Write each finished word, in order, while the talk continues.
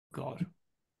God.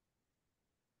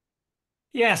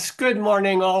 Yes, good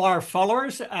morning, all our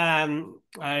followers.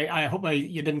 I hope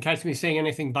you didn't catch me saying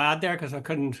anything bad there because I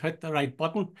couldn't hit the right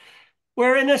button.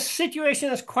 We're in a situation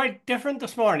that's quite different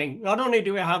this morning. Not only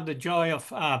do we have the joy of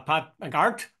Pat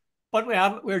McGart, but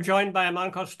we're joined by a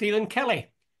man called Stephen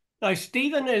Kelly. Now,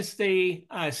 Stephen is the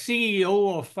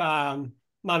CEO of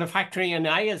Manufacturing and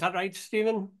I. Is that right,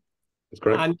 Stephen? That's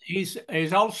correct. And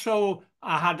he's also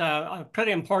had a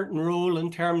pretty important role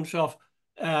in terms of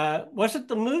was it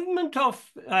the movement of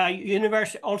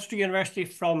Ulster University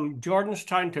from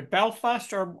Jordanstown to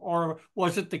Belfast, or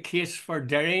was it the case for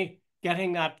Derry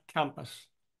getting that campus?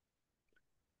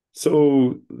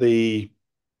 So the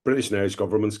British and Irish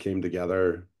governments came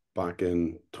together back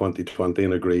in 2020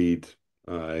 and agreed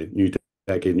new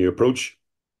decade, new approach.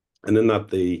 And in that,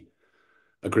 the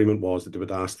agreement was that they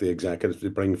would ask the executive to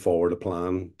bring forward a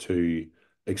plan to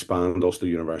expand Ulster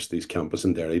University's campus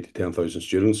in Derry to 10,000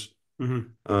 students. Mm-hmm.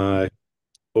 Uh,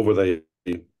 Over the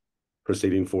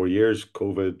preceding 4 years,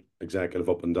 COVID, executive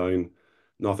up and down,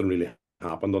 nothing really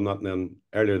happened on that. And then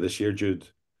earlier this year, Jude,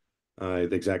 the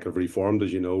executive reformed,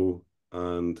 as you know,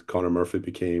 and Conor Murphy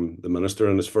became the minister.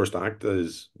 And his first act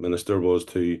as minister was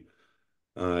to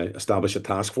establish a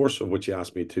task force, of which he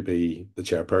asked me to be the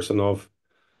chairperson of,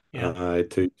 Yeah.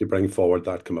 to bring forward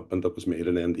that commitment that was made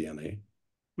in NDNA.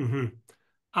 Mm-hmm.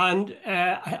 And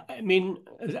I mean,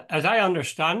 as I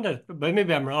understand it, but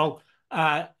maybe I'm wrong,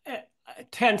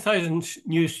 10,000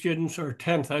 new students or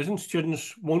 10,000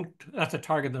 students that's a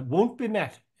target that won't be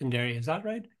met in Derry. Is that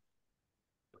right?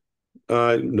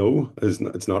 No,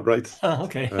 it's not right. Oh,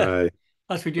 okay. Uh,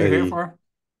 That's what you're here the for.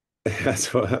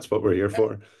 that's what we're here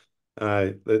for.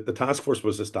 The task force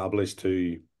was established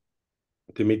to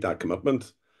meet that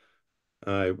commitment.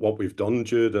 What we've done,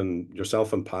 Jude, and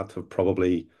yourself and Pat have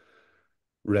probably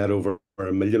read over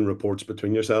 1 million reports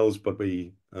between yourselves, but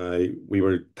we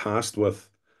were tasked with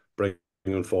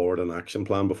bringing forward an action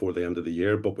plan before the end of the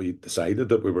year. But we decided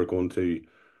that we were going to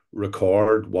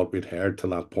record what we'd heard to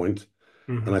that point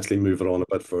and Mm-hmm. actually move it on a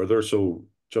bit further. So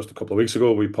just a couple of weeks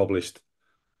ago, we published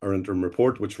our interim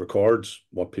report, which records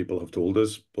what people have told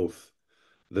us, both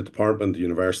the department, the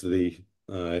university,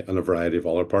 and a variety of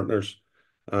other partners.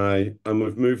 And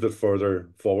we've moved it further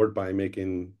forward by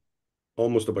making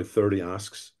almost about 30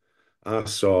 asks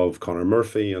of Conor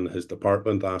Murphy and his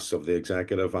department, asks of the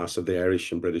executive, asks of the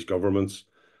Irish and British governments,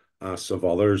 asks of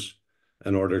others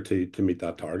in order to meet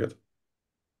that target.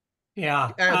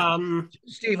 Yeah. Uh,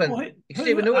 Stephen,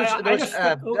 Stephen, no, I just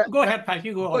go ahead, Pat.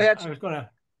 You go go on. ahead. I was going to.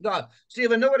 No,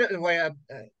 Stephen, no,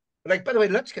 like, by the way,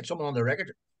 let's get something on the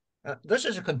record. This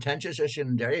is a contentious issue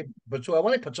in Derry, but so I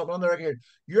want to put something on the record.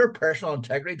 Your personal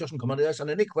integrity doesn't come into this, and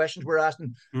any questions we're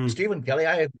asking Stephen Kelly,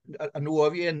 I know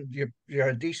of you, and you're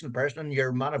a decent person, and you're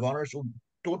a man of honor, so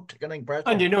don't take anything And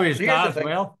personal. you know his But here's dad the as thing: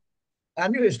 well. I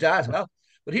knew his dad well,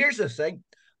 but here's the thing: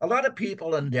 a lot of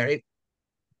people in Derry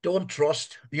don't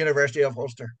trust the University of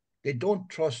Ulster. They don't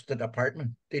trust the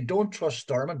department. They don't trust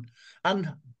Stormont.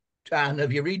 And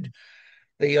if you read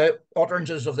the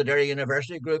utterances of the Derry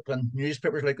University Group and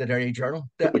newspapers like the Derry Journal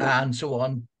and so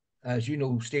on, as you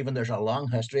know, Stephen, there's a long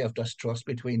history of distrust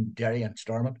between Derry and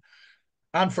Stormont,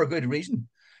 and for good reason.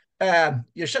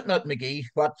 You're sitting at McGee,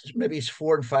 what maybe it's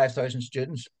 4 and 5 thousand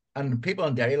students, and people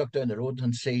in Derry look down the road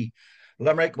and see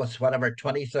Limerick with whatever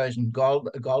 20,000,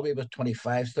 Galway with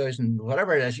 25,000,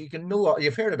 whatever it is. You can know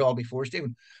you've heard it all before,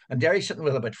 Stephen. And Derry sitting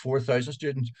with about 4,000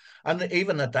 students, and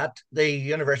even at that, the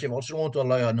University of Ulster won't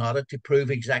allow an audit to prove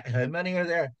exactly how many are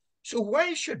there. So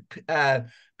why should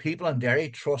people in Derry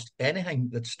trust anything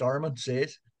that Stormont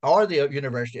says or the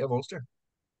University of Ulster?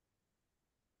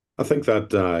 I think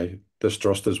that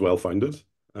distrust is well founded.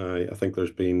 I think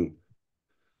there's been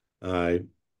uh,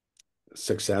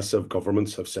 successive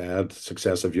governments have said,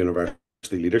 successive university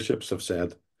leaderships have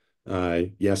said,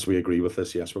 yes, we agree with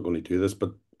this, yes, we're going to do this,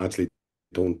 but actually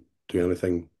don't do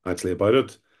anything actually about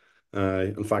it.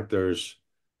 In fact, there's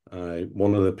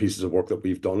one of the pieces of work that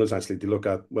we've done is actually to look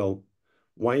at, well,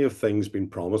 why have things been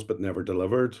promised but never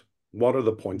delivered? What are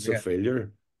the points of Yeah.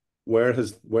 failure? Where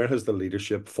has the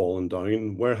leadership fallen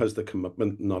down? Where has the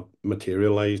commitment not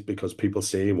materialized because people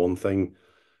say one thing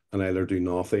and either do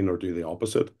nothing or do the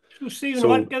opposite? So, Stephen,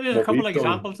 So give us a what couple of we've done,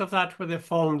 examples of that where they've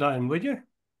fallen down, would you?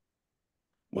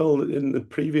 well, in the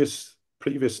previous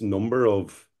number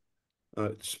of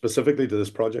specifically to this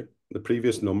project, the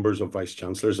previous numbers of vice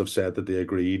chancellors have said that they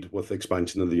agreed with the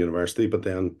expansion of the university, but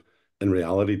then in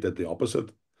reality did the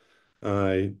opposite.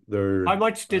 How They're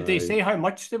much did they say how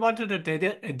much they wanted it?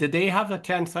 Did they have the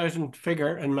 10,000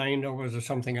 figure in mind, or was it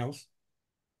something else?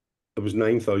 It was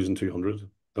 9,200.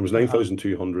 It was Uh-huh.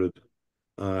 9,200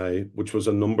 which was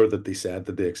a number that they said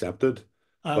that they accepted,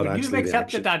 but Would you have actually the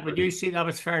accepted action, that? Would you see that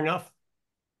was fair enough?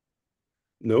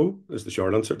 no, is the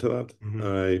short answer to that.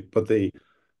 Hmm. But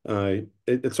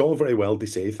it's all very well to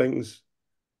say things,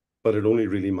 but it only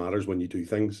really matters when you do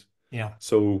things. Yeah.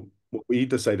 So what we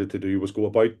decided to do was go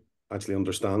about actually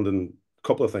understanding a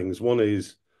couple of things. One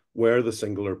is where are the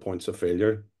singular points of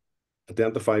failure,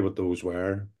 identify what those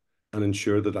were, and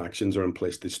ensure that actions are in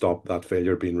place to stop that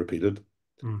failure being repeated.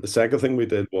 Mm. The second thing we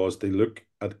did was to look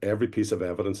at every piece of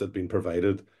evidence that had been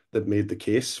provided that made the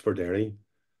case for Derry.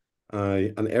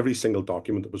 And every single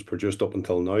document that was produced up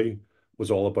until now was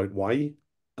all about why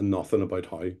and nothing about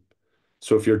how.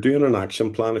 So if you're doing an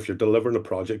action plan, if you're delivering a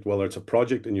project, whether it's a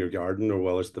project in your garden or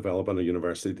whether it's developing a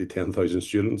university to 10,000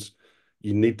 students,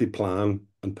 you need to plan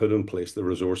and put in place the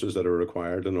resources that are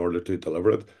required in order to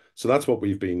deliver it. So that's what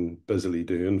we've been busily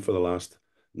doing for the last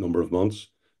number of months.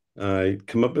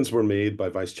 Commitments were made by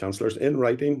vice chancellors in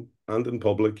writing and in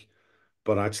public,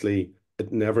 but actually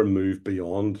it never moved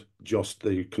beyond just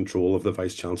the control of the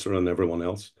vice chancellor and everyone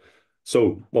else.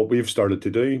 So what we've started to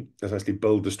do is actually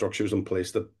build the structures in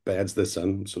place that beds this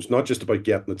in. So it's not just about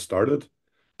getting it started,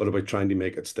 but about trying to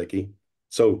make it sticky.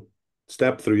 So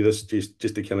step through this just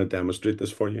to kind of demonstrate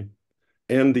this for you.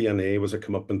 NDNA was a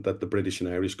commitment that the British and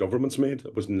Irish governments made.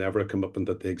 It was never a commitment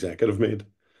that the executive made.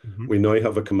 Hmm. We now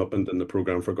have a commitment in the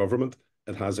programme for government.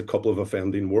 It has a couple of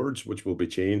offending words which will be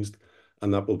changed,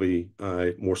 and that will be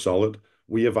more solid.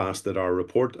 We have asked that our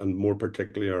report, and more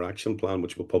particularly our action plan,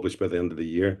 which we'll publish by the end of the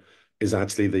year, is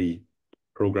actually the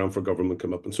programme for government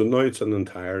commitment. So now it's an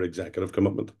entire executive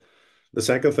commitment. The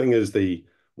second thing is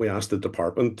we asked the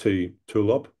department to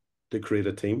tool up to create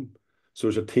a team. So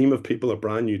there's a team of people, a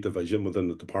brand new division within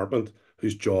the department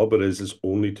whose job it is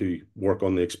only to work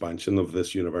on the expansion of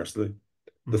this university.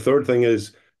 The Mm. third thing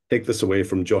is take this away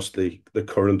from just the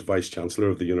current vice chancellor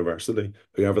of the university,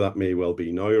 whoever that may well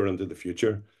be now or into the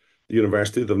future. The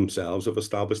university themselves have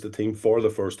established a team for the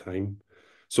first time.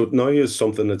 So it now is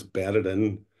something that's bedded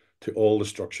in to all the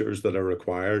structures that are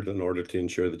required in order to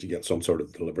ensure that you get some sort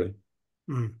of delivery.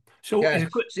 Mm. So is Yeah,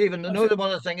 it good? Stephen, Is it? another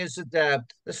one of the things is that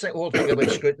whole thing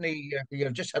about scrutiny,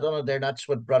 you've just hit on it there, and that's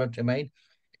what brought it to mind.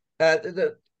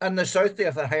 In the south, they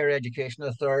have the Higher Education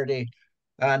Authority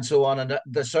and so on. And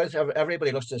the south,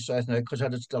 everybody looks to the south now because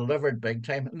it's delivered big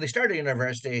time. And they started a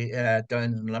university down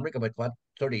in Limerick about, what,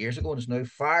 30 years ago, and it's now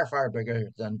far, far bigger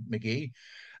than McGee.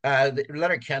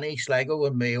 Letterkenny, Sligo,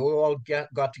 and Mayo all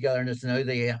got together, and it's now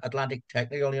the Atlantic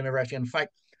Technical University. In fact,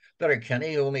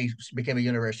 Letterkenny only became a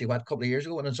university, what, a couple of years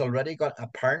ago, and it's already got,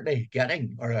 apparently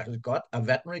getting, or has got a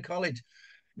veterinary college.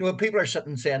 You know, people are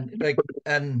sitting saying, like,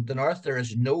 in the north, there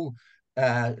is no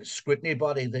scrutiny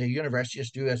body. The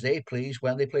universities do as they please,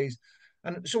 when they please.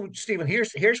 And so, Stephen,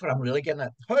 here's what I'm really getting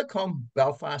at. How come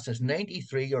Belfast is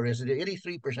 93 or is it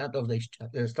 83% of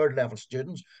the third level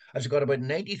students has got about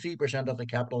 93% of the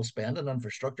capital spend and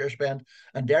infrastructure spend,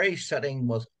 and Derry sitting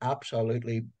with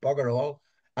absolutely bugger all.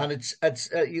 And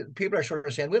people are sort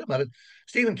of saying, wait a minute,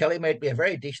 Stephen Kelly might be a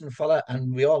very decent fella,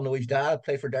 and we all know his dad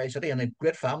played for Derry City and a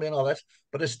great family and all this.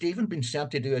 But has Stephen been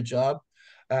sent to do a job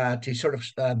to sort of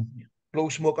blow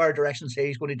smoke our direction, say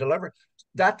he's going to deliver?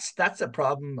 That's a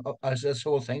problem as this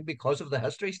whole thing because of the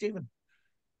history, Stephen.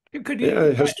 Could you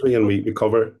Yeah, history, and we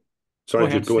cover. go Sorry,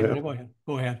 ahead, Jude, go Stephen? ahead. Go ahead.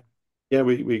 Go ahead. Yeah,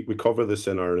 we cover this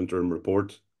in our interim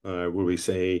report, where we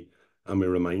say and we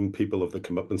remind people of the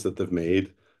commitments that they've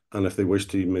made, and if they wish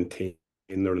to maintain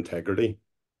their integrity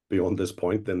beyond this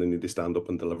point, then they need to stand up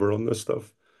and deliver on this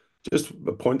stuff. Just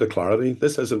a point of clarity: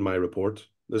 this isn't my report.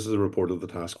 This is a report of the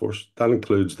task force. That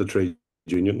includes the trade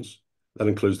unions. That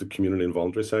includes the community and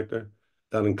voluntary sector.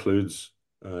 That includes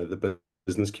the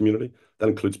business community. That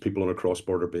includes people on a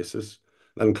cross-border basis.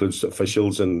 That includes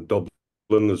officials in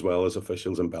Dublin as well as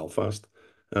officials in Belfast.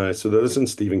 So that isn't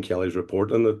Stephen Kelly's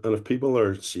report. And if people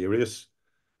are serious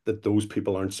that those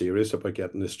people aren't serious about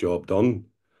getting this job done,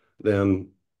 then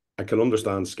I can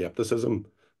understand skepticism,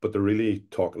 but they're really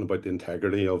talking about the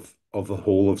integrity of the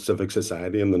whole of civic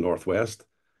society in the Northwest.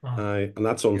 Uh, And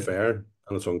that's unfair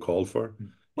and it's uncalled for.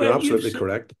 You're well, absolutely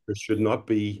correct. There should not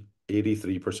be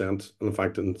 83%. And in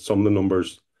fact, in some of the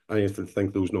numbers, I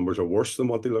think those numbers are worse than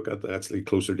what they look at, actually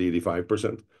closer to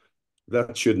 85%.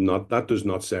 That does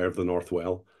not serve the North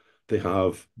well. They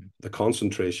have the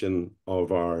concentration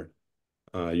of our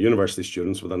university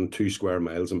students within 2 square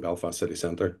miles in Belfast city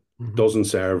centre. mhm. Doesn't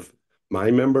serve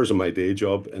my members and my day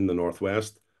job in the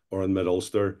Northwest or in Mid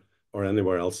Ulster or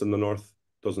anywhere else in the North.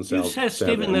 Doesn't You serve said, serve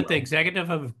Stephen, them that the well. executive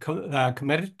have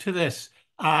committed to this.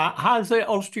 Has the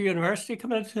Ulster University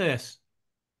committed to this?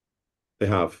 They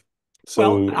have.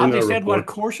 Well, So have in they our said what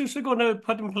report, courses they're going to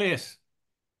put in place?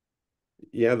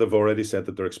 Yeah, they've already said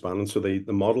that they're expanding. So the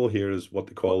model here is what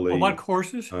they call What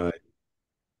courses? uh,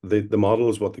 the model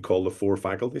is what they call the four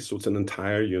faculties. So it's an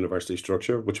entire university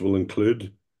structure, which will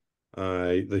include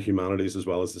the humanities as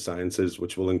well as the sciences,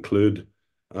 which will include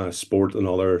sport and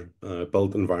other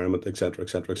built environment, etc.,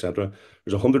 etc., etc.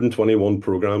 There's 121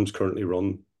 programs currently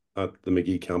run at the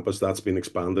McGee campus. That's been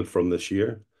expanded from this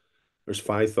year. There's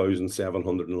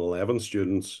 5,711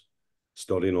 students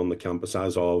studying on the campus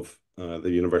as of the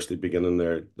university beginning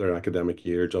their academic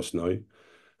year just now.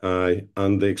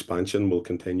 And the expansion will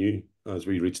continue as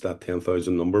we reach that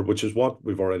 10,000 number, which is what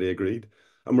we've already agreed.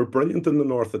 And we're brilliant in the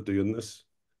north at doing this,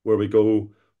 where we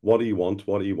go, what do you want?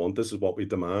 What do you want? This is what we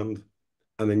demand.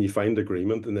 And then you find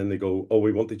agreement, and then they go, oh,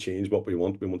 we want to change what we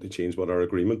want. We want to change what our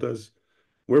agreement is.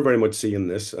 We're very much seeing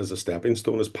this as a stepping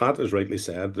stone. As Pat has rightly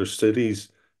said, there's cities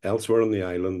elsewhere on the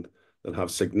island that have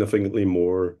significantly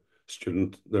more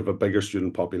they have a bigger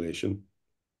student population.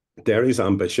 Derry's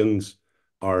ambitions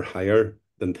are higher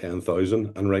than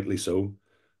 10,000, and rightly so.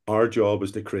 Our job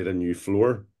is to create a new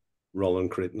floor rather than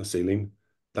creating a ceiling.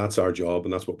 That's our job,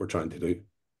 and that's what we're trying to do.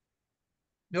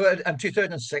 No, in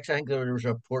 2006, I think there was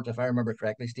a report, if I remember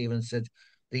correctly, Stephen said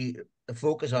the the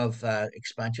focus of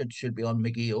expansion should be on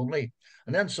McGee only.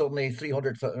 And then suddenly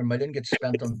 300 million gets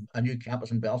spent on a new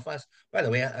campus in Belfast. By the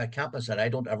way, a campus that I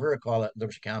don't ever recall that there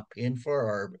was a campaign for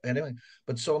or anything,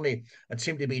 but suddenly it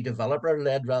seemed to be developer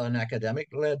led rather than academic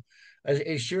led.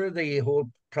 Is sure the whole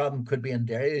problem could be in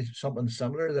Derry, something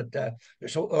similar that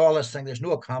there's all this thing, there's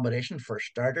no accommodation for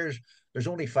starters. There's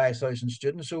only 5,000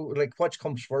 students. So, like, what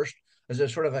comes first? Is there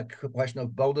sort of a question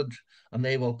of build it and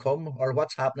they will come, or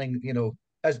what's happening?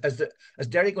 Is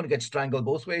Derry going to get strangled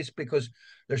both ways because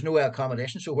there's no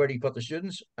accommodation? So where do you put the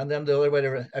students? And then the other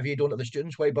way, if you don't have the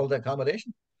students, why build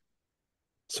accommodation?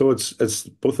 So it's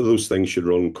both of those things should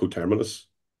run coterminous.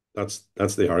 That's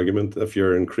the argument. If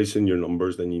you're increasing your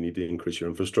numbers, then you need to increase your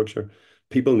infrastructure.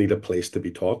 People need a place to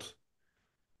be taught.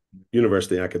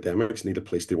 University academics need a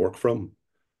place to work from.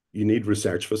 You need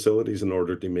research facilities in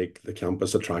order to make the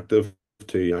campus attractive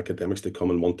to academics to come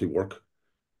and want to work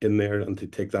in there and to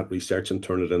take that research and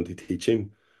turn it into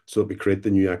teaching so that we create the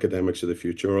new academics of the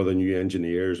future or the new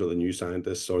engineers or the new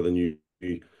scientists or the new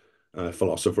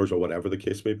philosophers or whatever the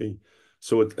case may be.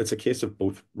 So it's a case of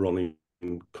both running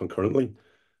concurrently.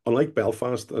 Unlike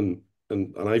Belfast, and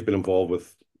I've been involved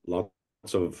with lots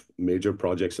of major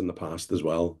projects in the past as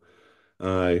well.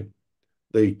 Uh,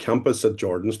 the campus at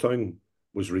Jordanstown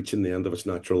was reaching the end of its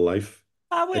natural life.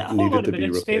 Wait, It hold needed on a to be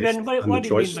minute, Stephen. replaced, and What do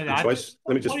you mean by the that? choice.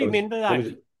 Let me just What do you finish. mean by Let that?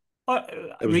 me.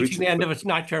 It was Reaching reaching. the end of its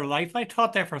natural life. I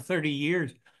taught there for 30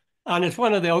 years, and it's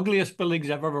one of the ugliest buildings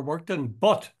I've ever worked in.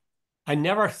 But I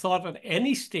never thought at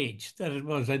any stage that it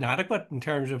was inadequate in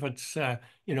terms of its,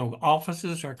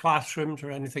 offices or classrooms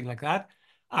or anything like that.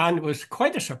 And it was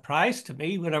quite a surprise to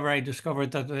me whenever I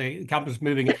discovered that the campus was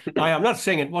moving. Now, I'm not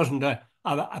saying it wasn't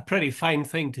a pretty fine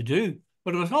thing to do,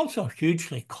 but it was also a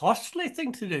hugely costly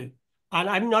thing to do. And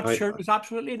I'm not I sure it was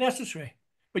absolutely necessary.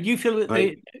 But you feel that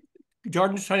I the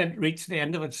Jordan's trying to reach the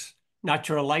end of its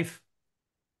natural life.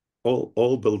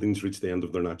 all buildings reach the end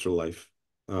of their natural life.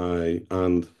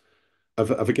 And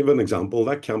if I give an example,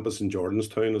 that campus in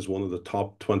Jordanstown is one of the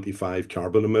top 25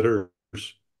 carbon emitters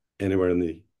anywhere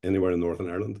in Northern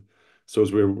Ireland. So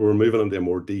as we're moving into a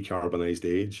more decarbonised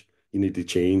age, you need to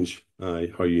change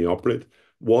how you operate.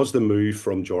 Was the move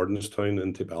from Jordanstown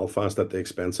into Belfast at the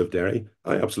expense of Derry?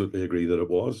 I absolutely agree that it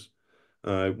was.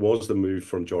 Was the move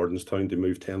from Jordanstown to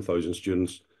move 10,000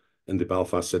 students into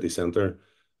Belfast city centre?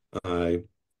 Uh,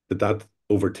 did that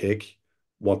overtake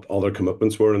what other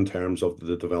commitments were in terms of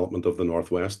the development of the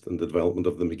Northwest and the development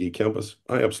of the McGee campus?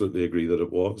 I absolutely agree that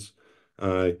it was.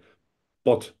 Uh,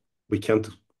 but we can't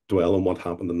dwell on what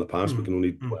happened in the past. We Mm, can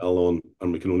only mm. dwell on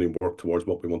and we can only work towards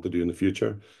what we want to do in the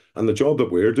future. And the job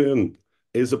that we're doing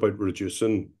is about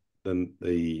reducing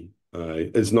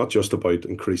it's not just about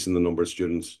increasing the number of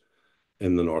students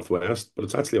in the Northwest, but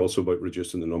it's actually also about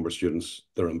reducing the number of students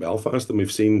that are in Belfast. And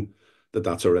we've seen that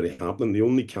that's already happening. The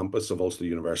only campus of Ulster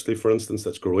University, for instance,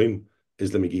 that's growing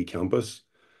is the McGee campus.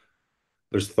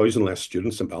 There's 1,000 less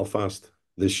students in Belfast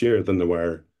this year than there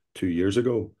were 2 years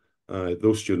ago.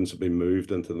 Those students have been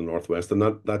moved into the Northwest, and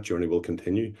that journey will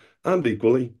continue. And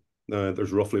equally,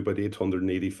 there's roughly about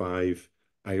 885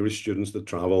 Irish students that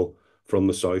travel from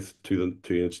the south to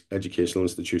educational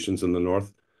institutions in the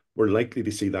north. We're likely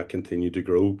to see that continue to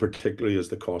grow, particularly as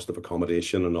the cost of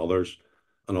accommodation and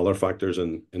other factors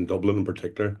in Dublin in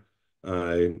particular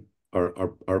uh,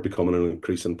 are becoming an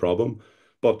increasing problem.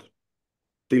 But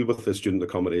deal with the student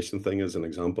accommodation thing as an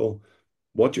example.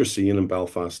 What you're seeing in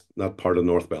Belfast, that part of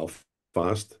North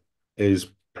Belfast,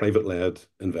 is private led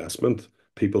investment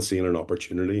people seeing an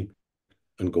opportunity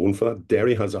and going for that.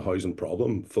 Derry has a housing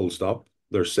problem, full stop.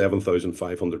 There's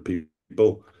 7,500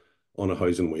 people on a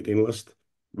housing waiting list.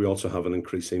 We also have an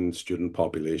increasing student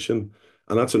population,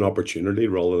 and that's an opportunity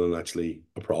rather than actually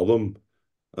a problem.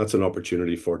 That's an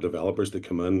opportunity for developers to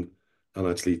come in and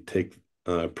actually take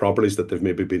properties that they've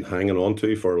maybe been hanging on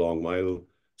to for a long while,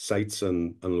 sites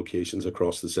and locations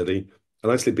across the city,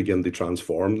 and actually begin to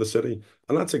transform the city.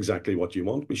 And that's exactly what you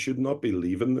want. We should not be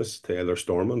leaving this to either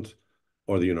Stormont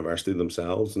or the university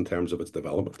themselves in terms of its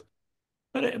development.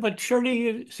 But surely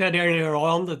you said earlier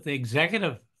on that the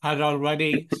executive had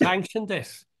already sanctioned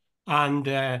this, and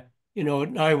now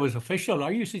it was official.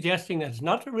 Are you suggesting that it's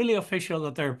not really official,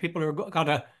 that there are people who are got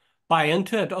to buy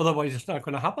into it, otherwise it's not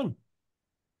going to happen?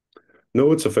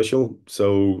 No, it's official.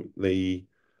 So the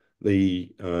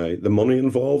money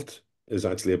involved is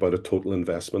actually about a total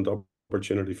investment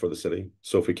opportunity for the city.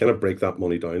 So if we kind of break that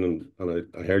money down, and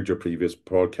I heard your previous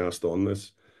podcast on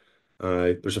this,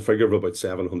 there's a figure of about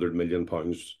 £700 million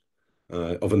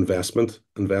of investment.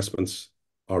 Investments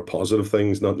are positive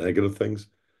things, not negative things.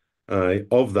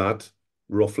 Of that,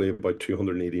 roughly about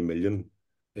 280 million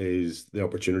is the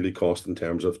opportunity cost in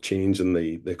terms of change in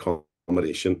the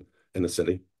accommodation in the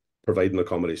city, providing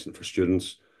accommodation for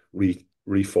students,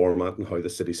 reformatting how the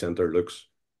city centre looks.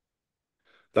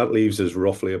 That leaves us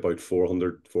roughly about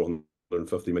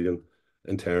 450 million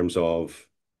in terms of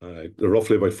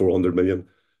roughly about 400 million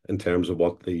in terms of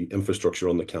what the infrastructure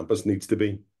on the campus needs to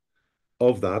be.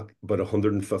 Of that, about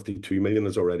 152 million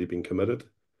has already been committed.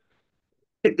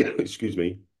 Excuse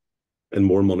me, and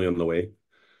more money on the way.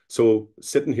 So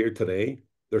sitting here today,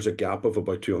 there's a gap of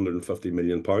about 250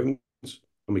 million pounds, and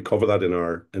we cover that in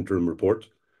our interim report.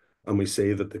 And we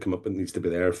say that the commitment needs to be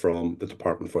there from the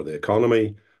Department for the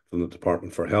Economy, from the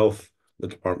Department for Health, the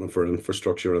Department for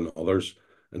Infrastructure, and others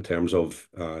in terms of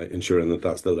ensuring that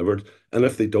that's delivered. And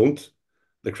if they don't,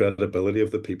 the credibility of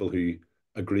the people who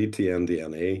agreed to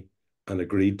NDNA and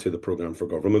agreed to the programme for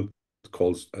government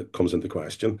comes into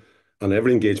question. And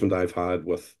every engagement I've had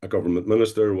with a government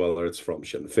minister, whether it's from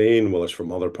Sinn Féin, whether it's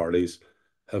from other parties,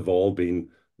 have all been,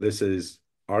 this is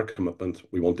our commitment.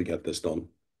 We want to get this done.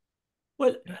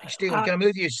 Well, Stephen, can I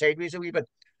move you sideways a wee bit?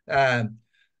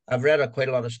 I've read quite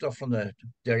a lot of stuff from the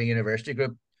Derry University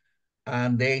group,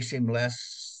 and they seem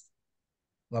less,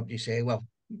 what do you say? Well,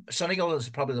 cynical is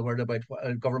probably the word about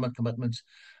government commitments.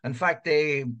 In fact,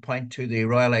 they point to the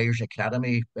Royal Irish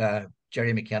Academy,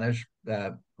 Jerry McKenna's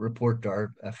report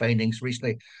or findings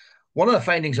recently. One of the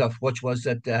findings of which was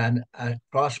that a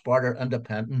cross-border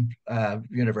independent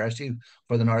university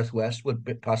for the Northwest would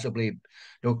be possibly,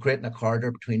 creating a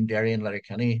corridor between Derry and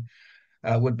Letterkenny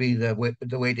would be the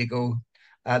way to go.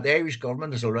 The Irish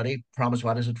government has already promised,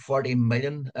 what is it, 40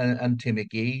 million into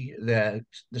McGee. The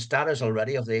status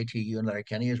already of the ATU in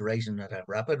Letterkenny is rising at a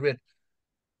rapid rate.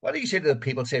 What do you say to the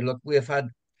people? Say, look, we've had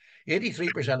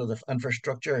 83% of the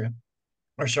infrastructure,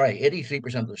 or sorry,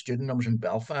 83% of the student numbers in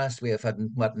Belfast. We have had,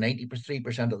 what,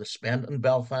 93% of the spend in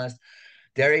Belfast.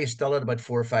 Derry is still at about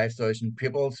 4,000 or 5,000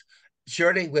 pupils.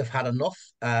 Surely we've had enough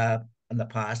in the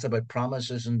past about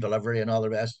promises and delivery and all the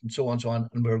rest, and so on and so on.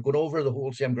 And we're going over the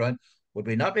whole same ground. Would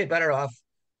we not be better off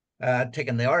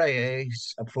taking the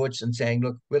RIA's approach and saying,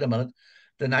 look, wait a minute,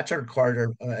 the natural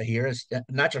corridor here is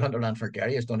natural hinterland for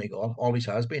Derry is Donegal, always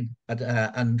has been,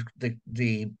 and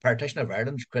the partition of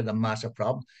Ireland's created a massive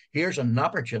problem. Here's an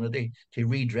opportunity to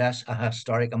redress a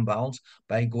historic imbalance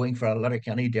by going for a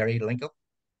Letterkenny Derry link up.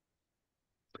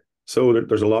 So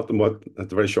there's a lot in what,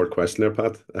 that's a very short question there,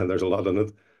 Pat, and there's a lot in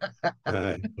it.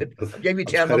 I'll give you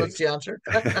 10 minutes to answer.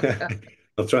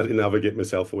 I'll try to navigate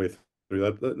myself away through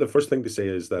that. The first thing to say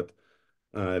is that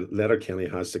Letterkenny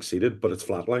has succeeded, but it's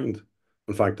flatlined.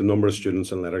 In fact, the number of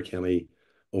students in Letterkenny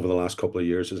over the last couple of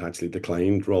years has actually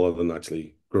declined rather than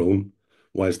actually grown,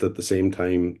 whilst at the same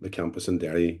time, the campus in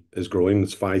Derry is growing.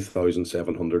 It's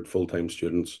 5,700 full-time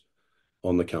students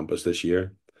on the campus this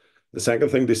year. The second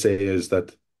thing to say is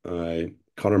that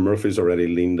Conor Murphy's already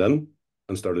leaned in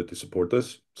and started to support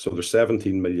this. So there's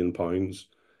 17 million pounds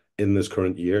in this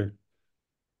current year,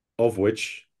 of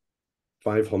which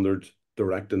 500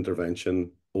 direct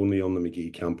intervention only on the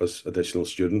McGee campus, additional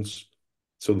students.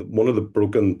 So one of the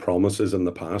broken promises in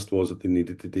the past was that they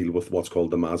needed to deal with what's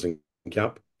called the Massing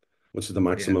cap, which is the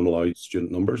maximum allowed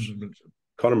student numbers.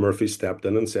 Conor Murphy stepped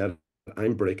in and said,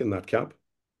 I'm breaking that cap,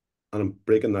 and I'm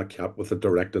breaking that cap with a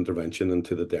direct intervention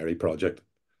into the Derry project.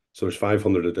 So there's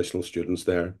 500 additional students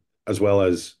there, as well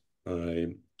as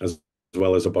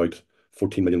about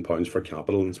 14 million pounds for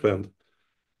capital and spend.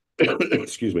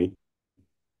 Excuse me.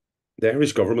 The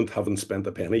Irish government haven't spent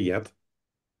a penny yet.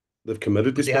 They've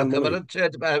committed to They have spend money. committed to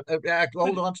it.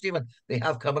 Hold on, Stephen. They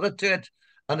have committed to it.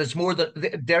 And it's more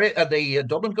that Derry, the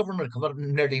Dublin government committed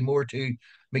nearly more to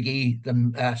McGee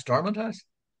than Stormont has.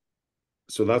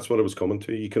 So that's what I was coming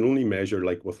to. You can only measure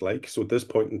like with like. So at this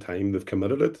point in time, they've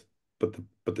committed it, but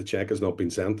the check has not been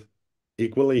sent.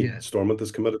 Equally, Yeah, Stormont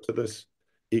is committed to this.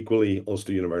 Equally,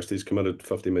 Ulster University is committed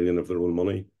 50 million of their own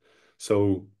money.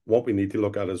 So what we need to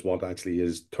look at is what actually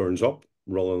is turns up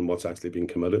rather than what's actually being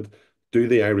committed. Do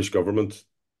the Irish government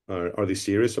are they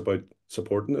serious about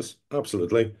supporting this?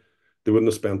 Absolutely. They wouldn't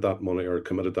have spent that money or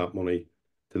committed that money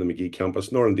to the McGee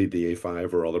campus, nor indeed the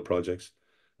A5 or other projects,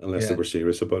 unless they yeah. were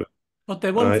serious about it. But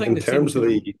the one thing In that seems terms of to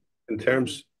the, in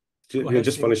terms, go you ahead,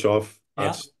 just Stephen. finish off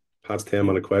Yeah. Pat's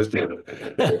 10-minute question.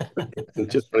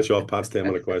 Just finish off Pat's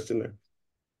 10-minute question there.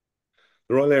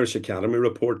 The Royal Irish Academy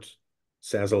report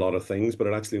says a lot of things, but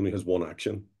it actually only has one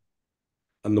action.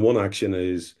 And the one action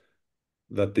is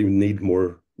that they need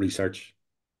more research.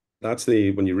 That's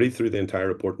when you read through the entire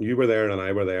report, and you were there and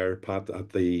I were there, Pat, at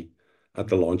the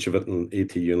launch of it in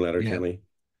ATU in Yeah. Letterkenny.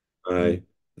 Mm.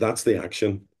 That's the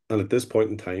action. And at this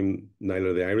point in time,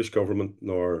 neither the Irish government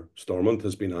nor Stormont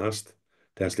has been asked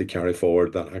to actually carry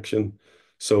forward that action.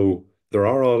 So there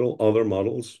are other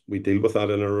models. We deal with that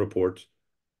in our report.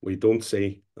 We don't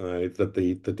say that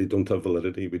they don't have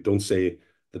validity. We don't say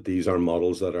that these are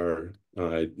models that are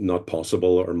not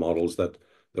possible or models that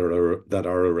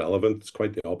are irrelevant. It's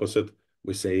quite the opposite.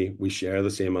 We say we share the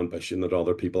same ambition that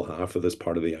other people have for this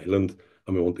part of the island,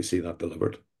 and we want to see that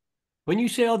delivered. When you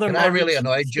say other Can I really models,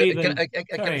 annoy Jude? Stephen,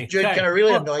 sorry, Jude, can I sorry.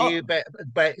 really annoy you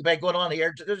by going on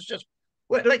here? There's just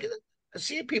like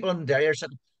see people in Derry are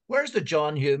saying, "Where's the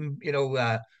John Hume,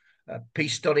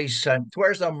 peace studies?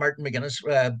 Where's the Martin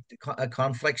McGuinness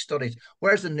conflict studies?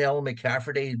 Where's the Neil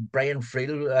McCafferty, Brian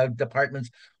Friel departments?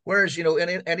 Where's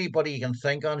anybody you can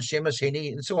think on, Seamus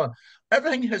Heaney, and so on?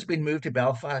 Everything has been moved to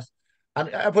Belfast, and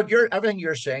everything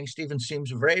you're saying, Stephen,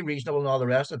 seems very reasonable and all the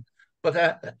rest of it.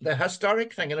 But the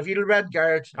historic thing, and if you read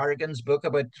Garrett Harrigan's book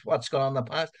about what's gone on in the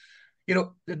past,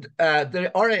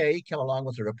 the RAA came along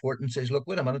with a report and says, look,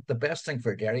 wait a minute, the best thing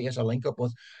for Derry is a link up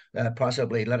with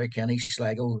possibly Letterkenny,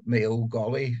 Sligo, Mayo,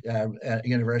 Galway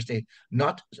University,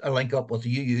 not a link up with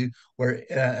the UU, where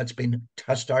it's been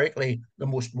historically the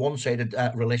most one-sided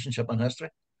relationship in history.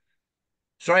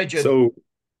 Sorry, Jude. So,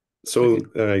 so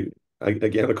Okay.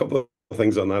 again, a couple of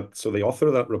things on that. So the author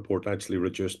of that report actually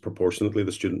reduced proportionately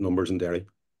the student numbers in Derry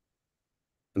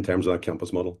in terms of that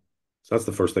campus model. So that's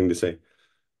the first thing to say.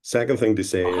 Second thing to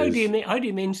say How do you is, mean? How do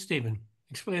you mean, Stephen?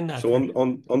 Explain that so for me.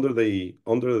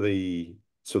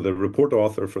 so the report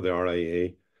author for the RIA,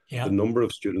 the Yeah. number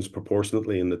of students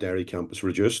proportionately in the Derry campus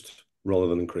reduced rather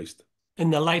than increased. In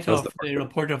the light That's the of first the thing.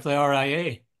 report of the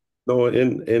RIA, No,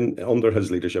 in under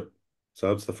his leadership. So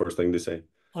that's the first thing to say.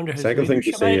 under his Second thing to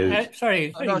leadership. say is,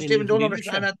 Sorry, how do you No, mean Stephen, his don't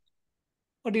understand leadership?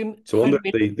 that. What do you? so How do under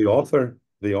you mean?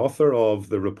 the author of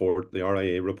the report, the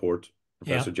RIA report,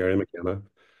 Yeah. Professor Jerry McKenna,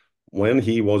 when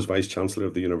he was Vice Chancellor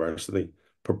of the university,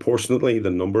 proportionately the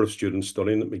number of students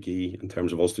studying at McGee in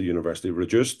terms of Ulster University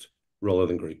reduced rather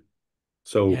than grew. Yeah.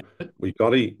 So But we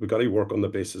got to work on the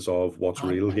basis of what's uh,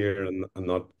 real here and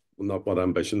not what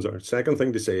ambitions are. Second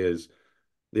thing to say is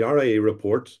the RIA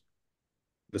report,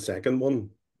 the second one,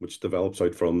 which develops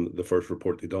out from the first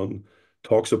report they done,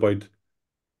 talks about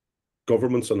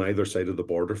governments on either side of the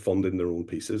border funding their own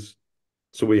pieces.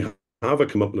 So we have a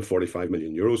commitment of 45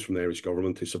 million euros from the Irish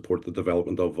government to support the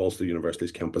development of Ulster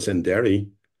University's campus in Derry,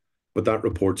 but that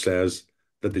report says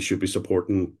that they should be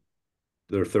supporting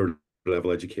their third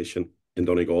level education in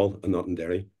Donegal and not in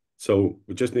Derry. So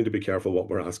we just need to be careful what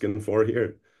we're asking for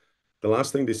here. The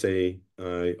last thing to say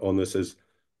on this is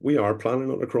we are planning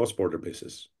on a cross-border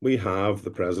basis. We have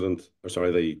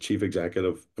the chief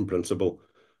executive and principal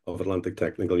of Atlantic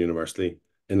Technical University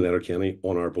in Letterkenny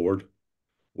on our board.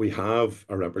 We have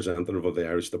a representative of the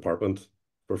Irish Department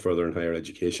for Further and Higher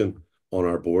Education on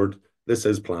our board. This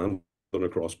is planned on a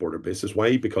cross-border basis.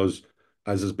 Why? Because,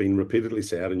 as has been repeatedly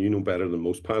said, and you know better than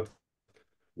most, Pat,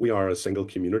 we are a single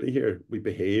community here. We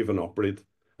behave and operate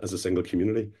as a single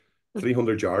community.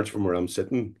 300 yards from where I'm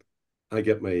sitting, I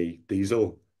get my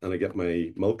diesel and I get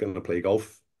my milk and I play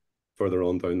golf further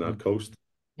on down that coast.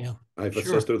 yeah, I have a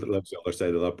sure. sister that lives the other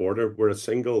side of that border. We're a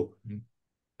single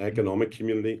economic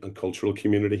community and cultural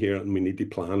community here, and we need to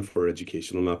plan for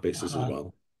education on that basis as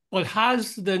well. Well,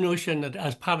 has the notion that,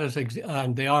 as Pat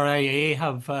and the RIA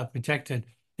have projected,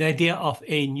 the idea of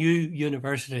a new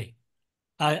university,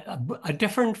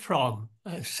 different from,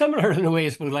 similar in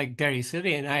ways with like Derry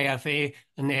City and IFA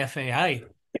and the FAI,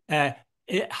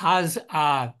 it has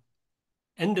a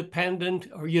independent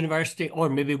or university, or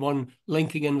maybe one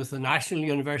linking in with the National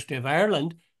University of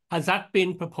Ireland. Has that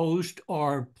been proposed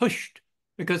or pushed?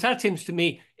 Because that seems to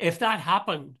me, if that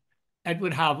happened, it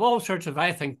would have all sorts of,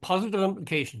 I think, positive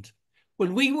implications.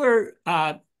 When we were,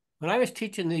 when I was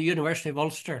teaching the University of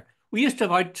Ulster, we used to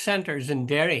have out centres in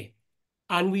Derry,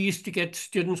 and we used to get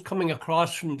students coming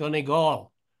across from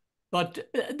Donegal. But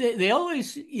they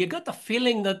always, you got the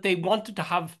feeling that they wanted to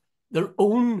have their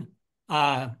own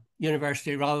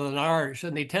university rather than ours.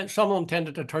 And some of them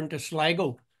tended to turn to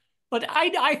Sligo. But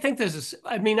I think this is,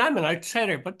 I mean, I'm an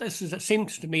outsider, but it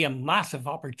seems to me a massive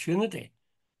opportunity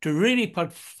to really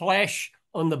put flesh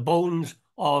on the bones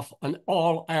of an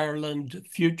all Ireland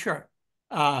future.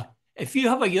 If you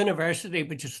have a university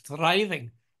which is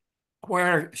thriving,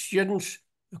 where students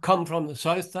come from the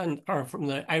south and or from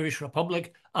the Irish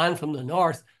Republic and from the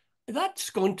north,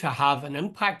 that's going to have an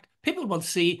impact. People will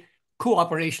see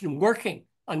cooperation working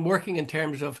and working in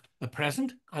terms of the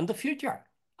present and the future.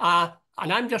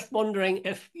 And I'm just wondering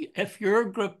if your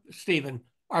group, Stephen,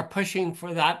 are pushing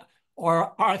for that,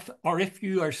 or if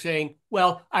you are saying,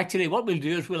 well, actually, what we'll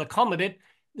do is we'll accommodate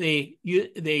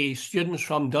the students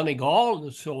from Donegal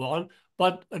and so on,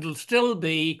 but it'll still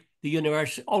be the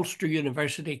Ulster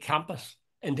University campus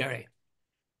in Derry.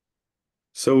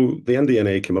 So the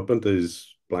NDNA commitment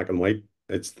is black and white.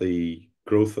 It's the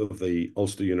growth of the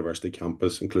Ulster University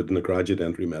campus, including a graduate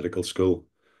entry medical school,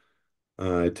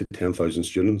 to 10,000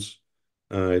 students.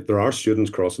 There are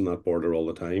students crossing that border all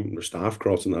the time. There's staff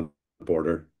crossing that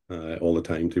border all the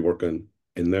time to work in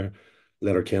there.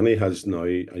 Letterkenny has now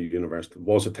a university,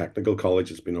 was a technical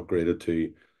college, it's been upgraded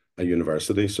to a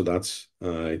university. So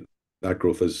that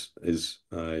growth is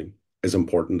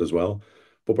important as well.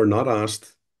 But we're not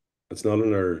asked, it's not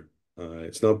in our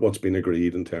it's not what's been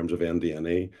agreed in terms of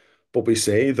NDNA, but we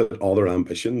say that other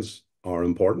ambitions are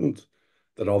important,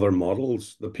 that other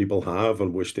models that people have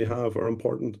and wish to have are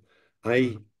important.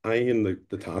 I in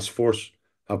the task force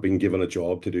have been given a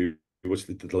job to do, which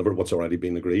to deliver what's already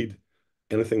been agreed.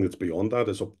 Anything that's beyond that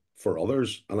is up for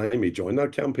others, and I may join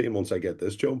that campaign once I get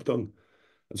this job done.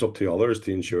 It's up to others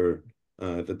to ensure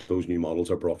that those new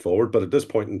models are brought forward. But at this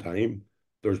point in time,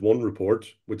 there's one report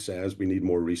which says we need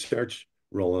more research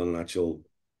rather than actual.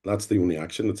 That's the only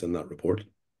action that's in that report.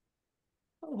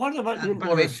 What about By more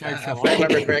the way, research if on I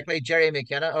remember what? correctly, Jerry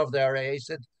McKenna of the RAA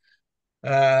said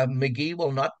McGee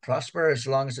will not prosper as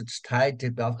long as it's tied to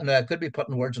Belfast. And I could be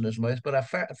putting words in his mouth, but I'm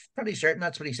pretty certain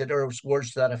that's what he said, or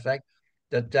words to that effect,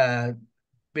 that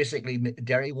basically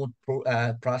Derry won't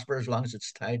prosper as long as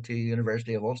it's tied to the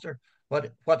University of Ulster.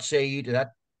 What say you to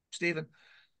that, Stephen?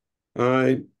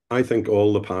 I think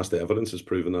all the past evidence has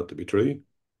proven that to be true,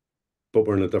 but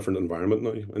we're in a different environment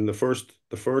now. And the first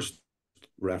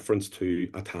reference to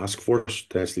a task force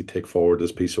to actually take forward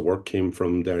this piece of work came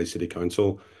from Derry City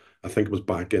Council. I think it was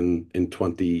back in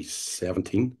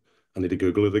 2017. I need to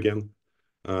Google it again.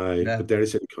 Yeah, But Derry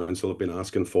City Council have been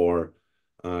asking for,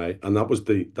 and that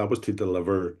was to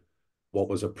deliver what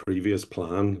was a previous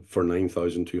plan for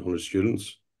 9,200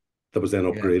 students that was then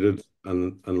yeah, upgraded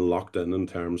and locked in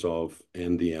terms of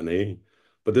NDNA.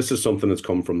 But this is something that's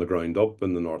come from the ground up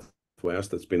in the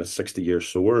Northwest. It's been a 60-year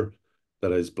sore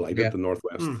that has blighted yeah. the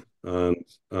Northwest,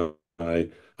 Hmm. and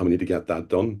we need to get that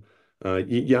done.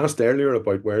 You asked earlier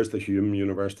about where's the Hume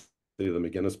University, the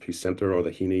McGuinness Peace Centre, or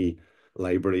the Heaney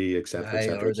Library, etc.,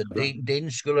 etc., Or the etc. Dean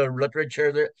School of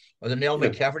Literature there, or the Neil Yeah,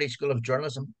 McCafferty School of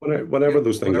Journalism. Yeah, whatever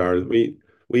those things whatever. are,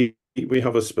 we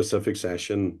have a specific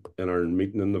session in our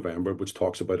meeting in November which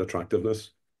talks about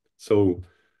attractiveness. So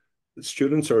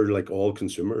students are like all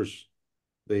consumers.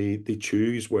 They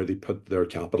choose where they put their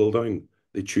capital down.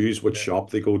 They choose which Yeah, shop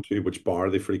they go to, which bar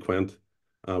they frequent,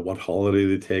 what holiday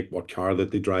they take, what car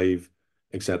that they drive,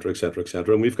 etc., etc.,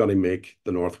 etc. And we've got to make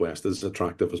the Northwest as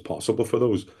attractive as possible for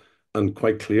those. And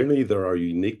quite clearly,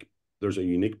 there's a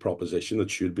unique proposition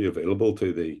that should be available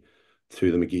to the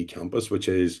McGee campus, which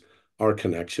is our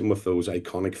connection with those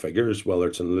iconic figures, whether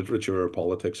it's in literature or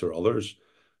politics or others.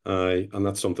 And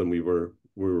that's something we were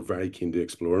very keen to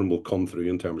explore, and will come through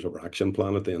in terms of our action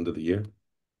plan at the end of the year.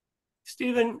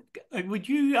 Stephen, would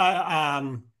you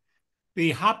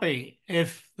be happy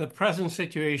if the present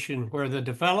situation where the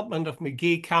development of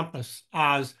McGee campus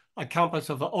as a campus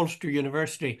of Ulster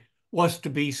University was to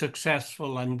be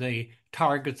successful and the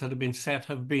targets that have been set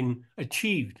have been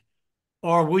achieved?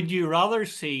 Or would you rather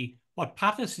see what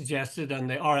Pat has suggested and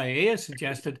the RIA has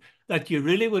suggested, that you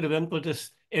really would have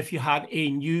impetus if you had a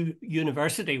new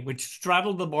university which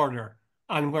straddled the border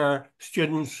and where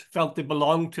students felt they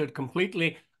belonged to it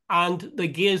completely, and the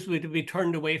gaze would be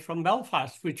turned away from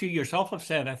Belfast, which you yourself have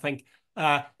said, I think,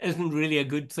 isn't really a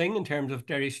good thing in terms of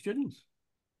Derry students?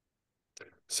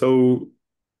 So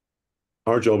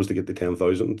our job is to get to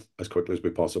 10,000 as quickly as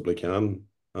we possibly can.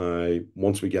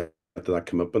 Once we get to that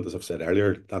commitment, as I've said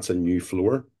earlier, that's a new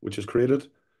floor which is created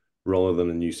rather than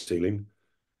a new ceiling.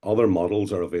 Other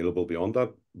models are available beyond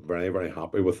that. Very, very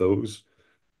happy with those.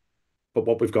 But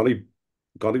what we've got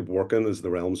to work in is the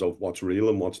realms of what's real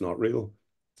and what's not real.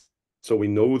 So we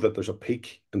know that there's a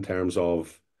peak in terms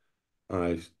of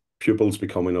uh, pupils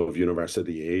becoming of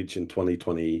university age in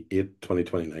 2028,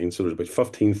 2029. So there's about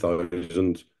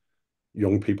 15,000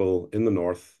 young people in the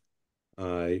north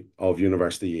of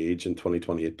university age in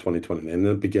 2028, 2029. And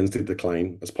it begins to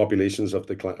decline as population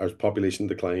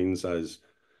declines, as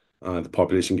the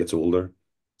population gets older.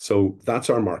 So that's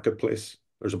our marketplace.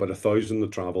 There's about 1,000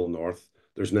 that travel north.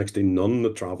 There's next to none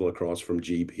that travel across from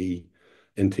GB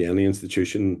into any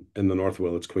institution in the north,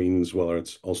 whether it's Queen's, whether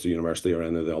it's Ulster University or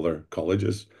any of the other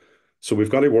colleges. So we've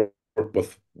got to work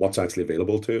with what's actually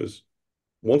available to us.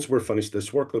 Once we're finished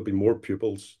this work, there'll be more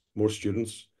pupils, more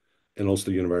students in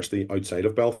Ulster University outside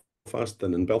of Belfast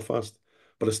than in Belfast,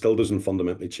 but it still doesn't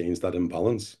fundamentally change that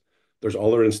imbalance. There's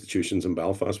other institutions in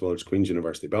Belfast, whether it's Queen's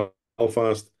University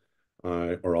Belfast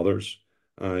or others,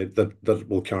 that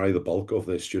will carry the bulk of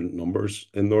the student numbers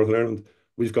in Northern Ireland.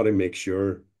 We've got to make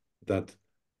sure that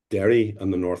Derry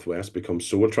and the Northwest become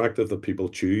so attractive that people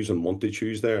choose and want to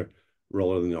choose there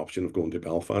rather than the option of going to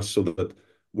Belfast, so that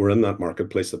we're in that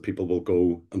marketplace that people will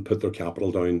go and put their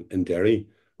capital down in Derry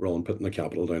rather than putting the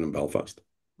capital down in Belfast.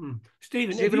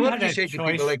 Stephen, if Stephen, you what had would you a say to people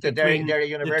choice like the Derry, between Derry the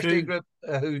University two, group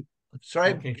who,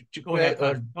 sorry, okay, go ahead,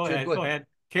 or Pat. Go Jude, ahead, go go ahead. ahead.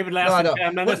 Keep it less No, than no.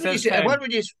 10 What minutes would you this say? What time.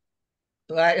 would you?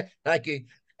 Thank you.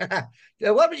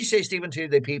 What would you say, Stephen, to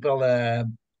the people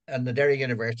in the Derry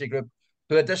University group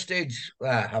who at this stage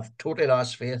have totally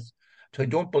lost faith, who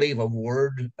don't believe a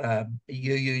word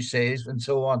UU says, and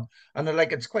so on? And they're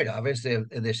like, it's quite obvious.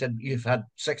 They said you've had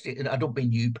 60, and I don't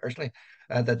mean you personally,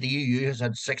 that the UU has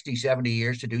had 60, 70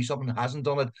 years to do something, hasn't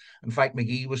done it. In fact,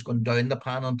 McGee was going down the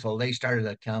pan until they started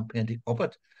a campaign to up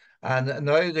it. And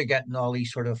now they're getting all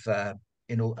these sort of,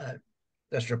 you know,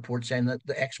 this report saying that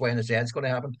the X, Y, and Z is going to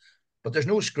happen. But there's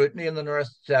no scrutiny in the North.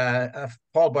 If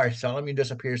Paul Bartholomew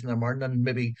disappears in the morning, and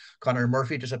maybe Conor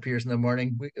Murphy disappears in the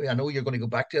morning, I know you're going to go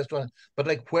back to this one, but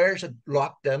like, where's it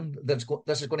locked in that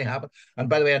this is going to happen? And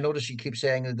by the way, I notice you keep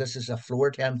saying that this is a floor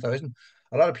 10,000.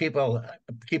 A lot of people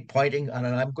keep pointing, and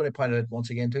I'm going to point it out once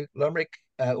again too. Limerick,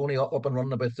 only up and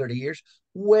running about 30 years,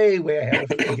 way, way ahead of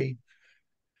McGee.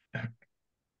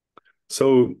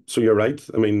 So you're right.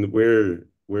 I mean, we're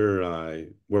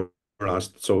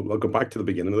asked. So I'll go back to the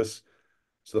beginning of this.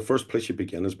 So the first place you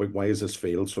begin is about why has this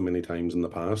failed so many times in the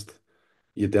past?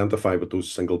 You identify what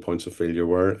those single points of failure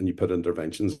were, and you put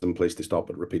interventions in place to stop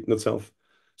it repeating itself.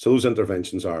 So those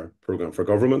interventions are Programme for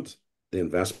Government, the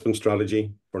investment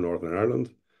strategy for Northern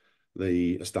Ireland,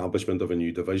 the establishment of a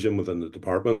new division within the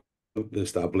department, the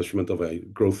establishment of a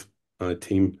growth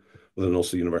team within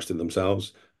Ulster University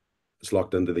themselves. It's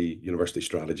locked into the university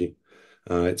strategy.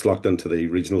 It's locked into the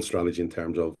regional strategy in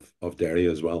terms of Derry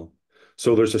as well.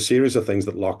 So there's a series of things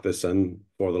that lock this in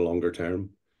for the longer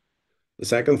term. The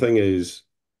second thing is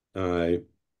that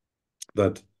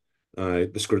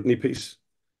the scrutiny piece.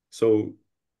 So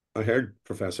I heard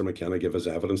Professor McKenna give his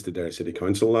evidence to Derry City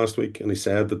Council last week, and he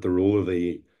said that the role of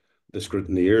the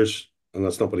scrutineers, and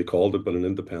that's not what he called it, but an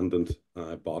independent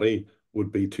body,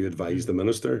 would be to advise the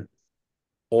minister.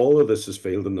 All of this has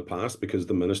failed in the past because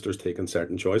the minister's taken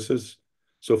certain choices.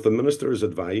 So if the minister is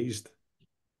advised,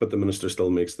 but the minister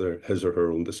still makes his or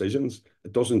her own decisions,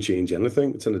 it doesn't change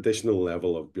anything. It's an additional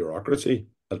level of bureaucracy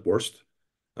at worst.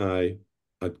 It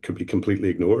could be completely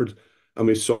ignored. And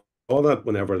we saw that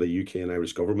whenever the UK and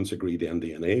Irish governments agreed to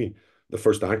NDNA, the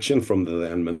first action from the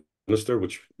then minister,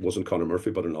 which wasn't Conor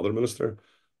Murphy, but another minister,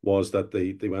 was that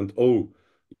they went, oh,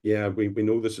 yeah, we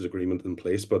know this is agreement in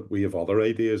place, but we have other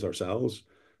ideas ourselves.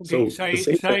 Okay, So the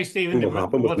same sorry, Stephen, thing to will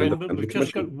happen with butt an in, but we've independent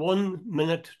just got commission. 1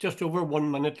 minute, just over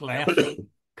 1 minute left.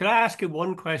 Could I ask you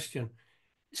one question?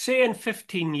 Say in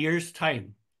 15 years'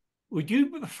 time, would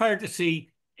you prefer to see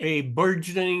a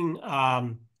burgeoning,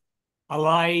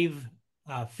 alive,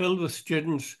 filled with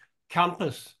students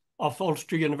campus of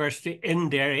Ulster University in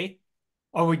Derry,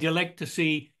 or would you like to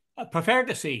see, prefer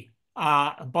to see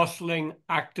a bustling,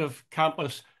 active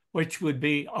campus which would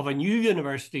be of a new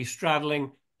university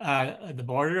straddling the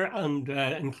border and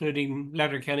including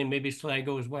Letterkenny, maybe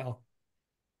Sligo as well?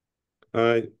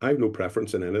 I have no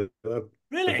preference in any of that. I've a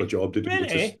Really? job to do,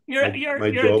 which is Really? You're you're my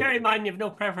you're a job. Derry man. You've no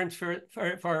preference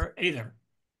for either.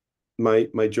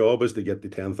 My job is to get the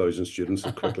 10,000 students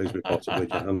as quickly as we possibly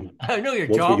can. I know your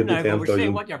Once we job get the now, but we're saying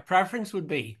 10,000, what your preference would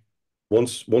be.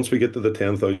 once we get to the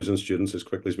 10,000 students as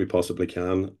quickly as we possibly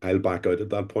can, I'll back out at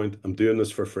that point. I'm doing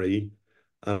this for free,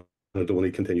 and I don't want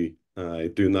to continue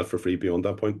doing that for free beyond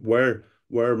that point. Where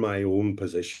my own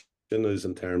position is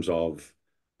in terms of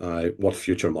what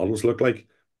future models look like.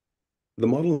 The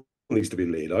model needs to be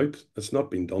laid out. It's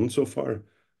not been done so far.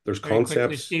 There's Very quickly,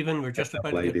 concepts, Stephen, we're just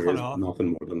about to get cut ideas, off. nothing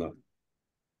more than that.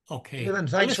 Okay. Stephen, Well,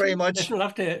 thanks very much. listen, we'll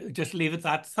have to just leave it at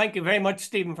that. Thank you very much,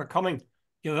 Stephen, for coming.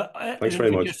 You've Thanks very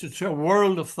much. introduced us to a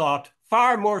world of thought,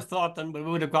 far more thought than we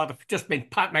would have got if it just been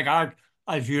Pat McGard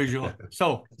as usual.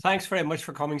 So thanks very much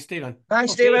for coming, Stephen.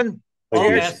 Thanks, Okay. Stephen. All the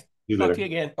Cheers. best. See you Talk later. to you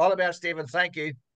again. All the best, Stephen. Thank you.